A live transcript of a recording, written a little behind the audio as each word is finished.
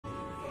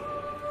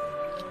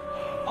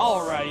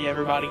Alrighty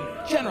everybody,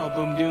 General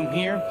Boom Doom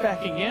here,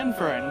 back again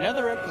for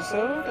another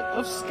episode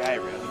of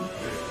Skyrim.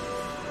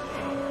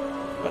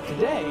 But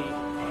today,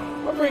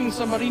 we're bringing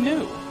somebody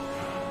new.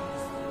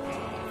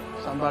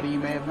 Somebody you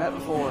may have met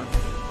before.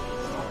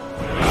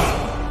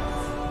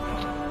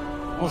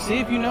 We'll see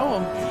if you know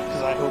him,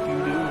 because I hope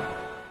you do.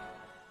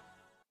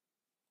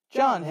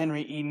 John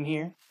Henry Eden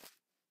here.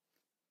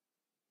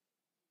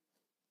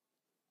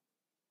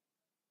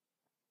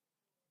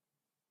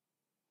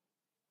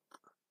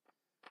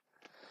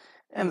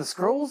 And the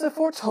scrolls that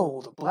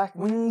foretold black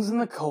wings in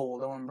the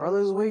cold when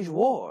brothers wage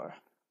war.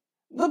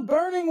 The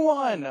Burning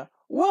One!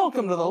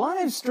 Welcome to the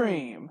live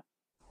stream!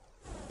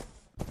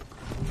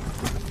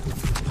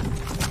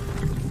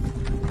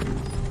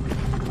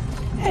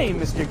 Hey,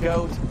 Mr.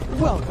 Goat.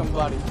 Welcome,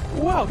 buddy.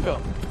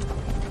 Welcome!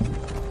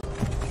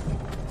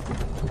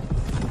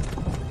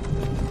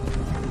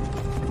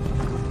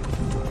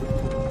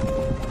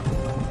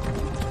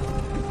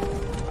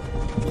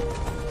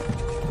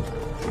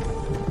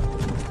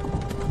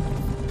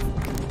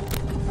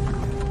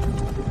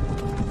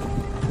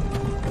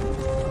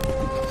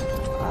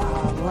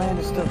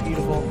 Still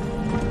beautiful.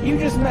 You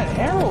just met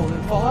Harold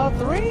in Fallout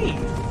 3.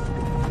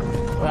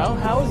 Well,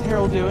 how is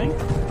Harold doing?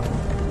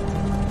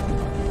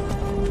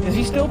 Is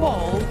he still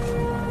bald?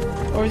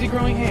 Or is he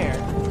growing hair?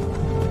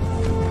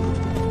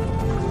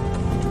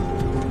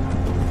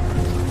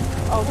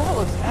 Oh, that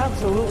looks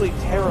absolutely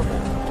terrible.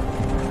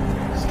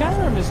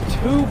 Skyrim is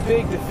too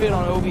big to fit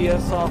on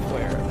OBS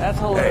software. That's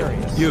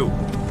hilarious. Hey, you're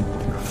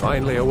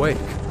finally awake.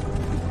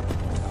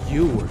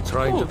 You were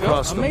trying to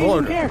cross the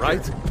border,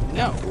 right?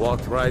 No.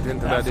 Walked right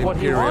into that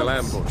Imperial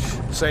ambush.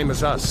 Same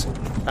as us.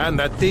 And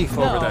that thief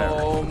over there.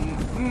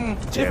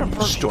 Damn you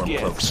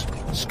Stormcloaks.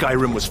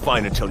 Skyrim was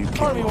fine until you came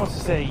Part of me wants to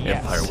say yes.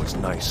 Empire was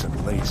nice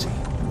and lazy.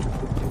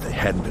 If they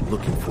hadn't been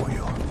looking for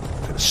you,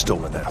 could have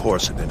stolen that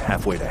horse and been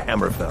halfway to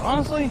Hammerfell.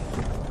 Honestly?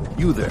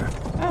 You there.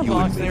 That you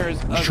box and me. there is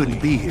We ugly.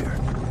 shouldn't be here.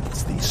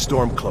 It's these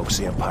Stormcloaks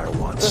the Empire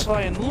wants. If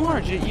I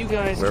enlarge it, you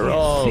guys We're can't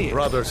all see it.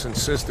 brothers and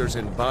sisters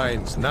in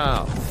binds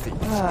now, thief.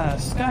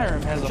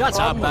 Skyrim has a Shut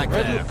problem up back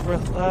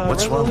with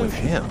What's wrong with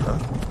resolution. him,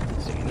 huh?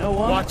 So you know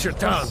what? Watch your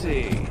tongue. Let's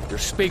see. You're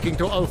speaking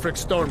to Ulfric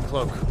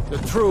Stormcloak, the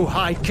true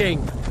High King.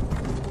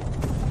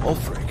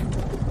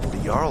 Ulfric?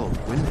 The Jarl of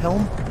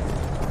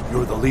Windhelm?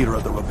 You're the leader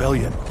of the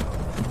rebellion.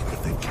 But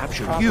if they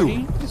captured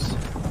you... Properties?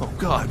 Oh,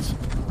 gods.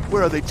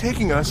 Where are they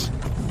taking us?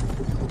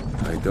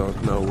 I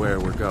don't know where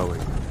we're going,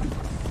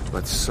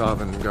 but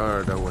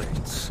Sovngarde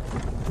awaits.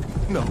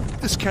 No,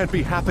 this can't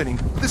be happening.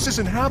 This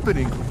isn't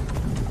happening.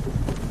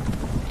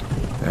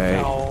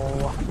 Hey,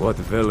 No. what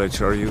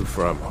village are you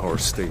from,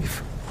 horse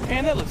thief?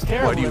 Man, that looks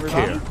terrible, Why do you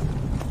everybody. care?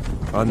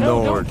 A No,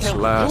 don't Nord's kill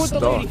him. last Do what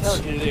the lady thoughts.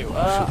 tells you to do.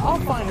 I'll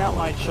find out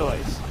my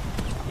choice.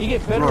 You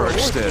get better or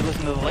worse if you Rorikstead.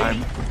 listen to the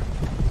lady.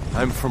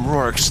 I'm from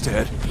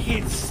Rorikstead.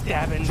 It's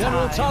stabbing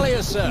General time.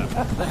 Tullius, sir.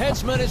 The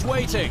headsman is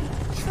waiting.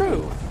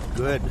 True.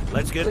 Good.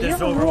 Let's get So you're this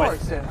from over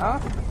with. Rorikstead, huh?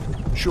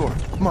 Sure.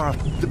 Mara,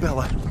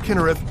 Dibella,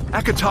 Kinnereth,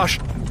 Akatosh,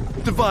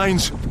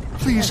 Divines,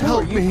 please Who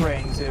help are you me.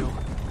 praying to?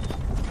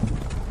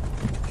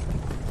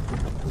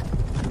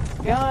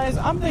 Guys,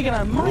 I'm thinking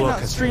I might Look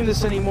not at stream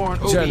this anymore on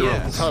OBS.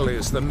 General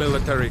Tullius, the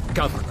military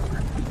governor.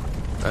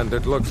 And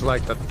it looks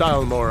like the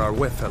Thalmor are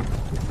with him.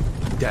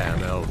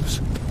 Damn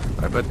elves.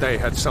 I bet they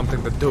had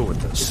something to do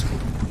with this.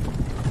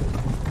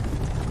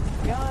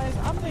 Guys,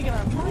 I'm thinking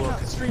I might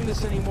not stream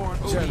this anymore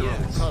on General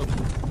OBS. Tullius.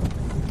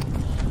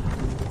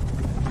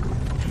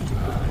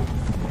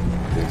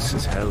 This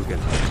is Helgen.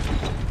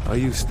 I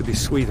used to be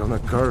sweet on a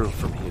girl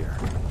from here.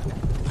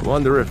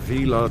 Wonder if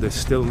Vilod is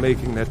still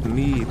making that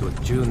mead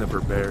with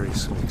juniper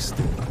berries mixed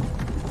in.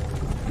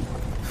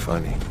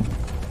 Funny.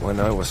 When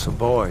I was a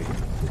boy,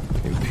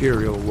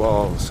 imperial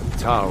walls and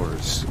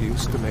towers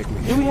used to make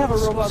me Do we have a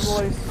feel robot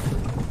so voice?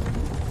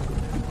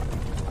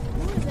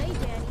 Who are they,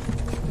 Daddy?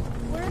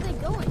 Where are they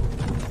going?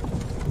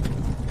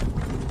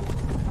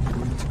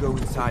 We need to go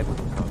inside with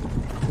them,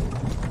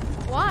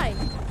 Cub. Why?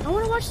 I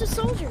want to watch the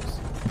soldiers.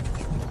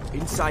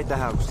 Inside the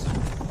house.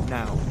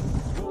 Now.